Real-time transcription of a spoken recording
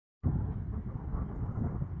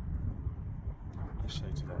Ashe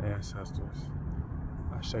to the ancestors.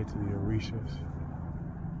 Ashe to the Orishas.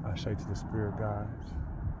 Ashe to the spirit guides.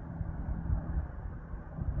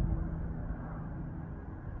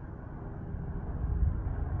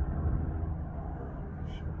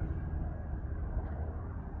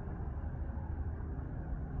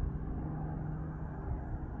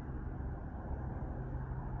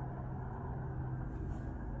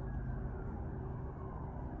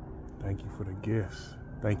 Thank you for the gifts.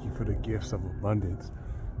 Thank you for the gifts of abundance.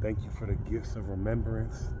 Thank you for the gifts of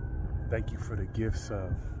remembrance. Thank you for the gifts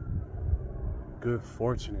of good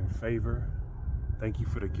fortune and favor. Thank you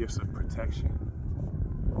for the gifts of protection.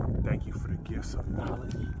 Thank you for the gifts of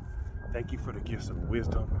knowledge. Thank you for the gifts of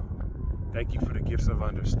wisdom. Thank you for the gifts of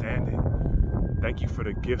understanding. Thank you for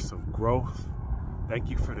the gifts of growth. Thank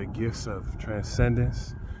you for the gifts of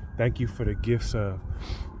transcendence. Thank you for the gifts of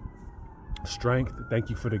strength. Thank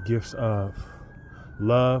you for the gifts of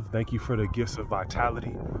love. Thank you for the gifts of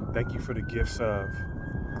vitality. Thank you for the gifts of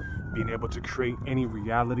being able to create any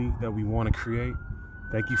reality that we want to create.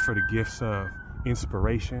 Thank you for the gifts of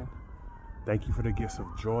inspiration. Thank you for the gifts of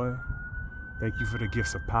joy. Thank you for the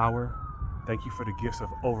gifts of power. Thank you for the gifts of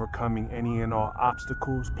overcoming any and all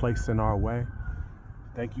obstacles placed in our way.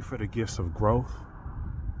 Thank you for the gifts of growth.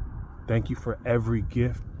 Thank you for every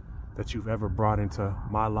gift that you've ever brought into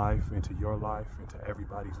my life, into your life, into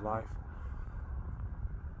everybody's life.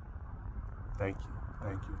 Thank you,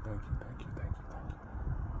 thank you, thank you, thank you, thank you, thank you.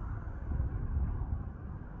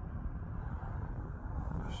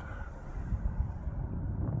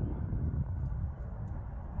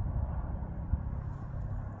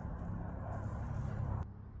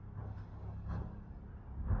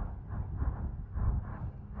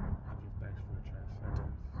 I give thanks for the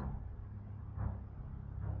transcendence.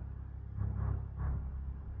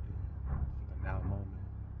 For the now moment,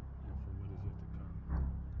 and for what is yet to come.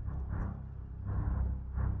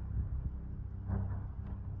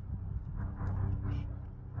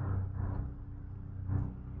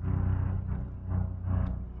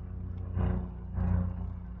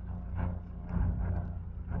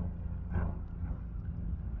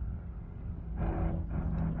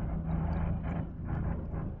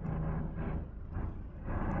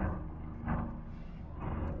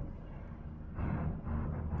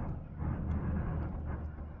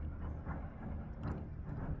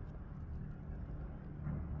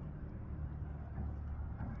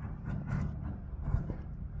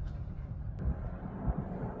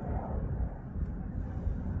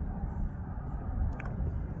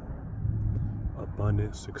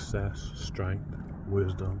 Abundance, success, strength,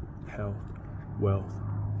 wisdom, health, wealth,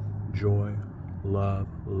 joy, love,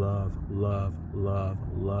 love, love, love,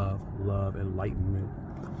 love, love, enlightenment,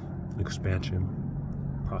 expansion,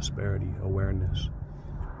 prosperity, awareness,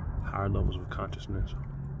 higher levels of consciousness,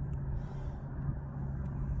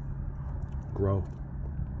 growth,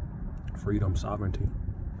 freedom, sovereignty.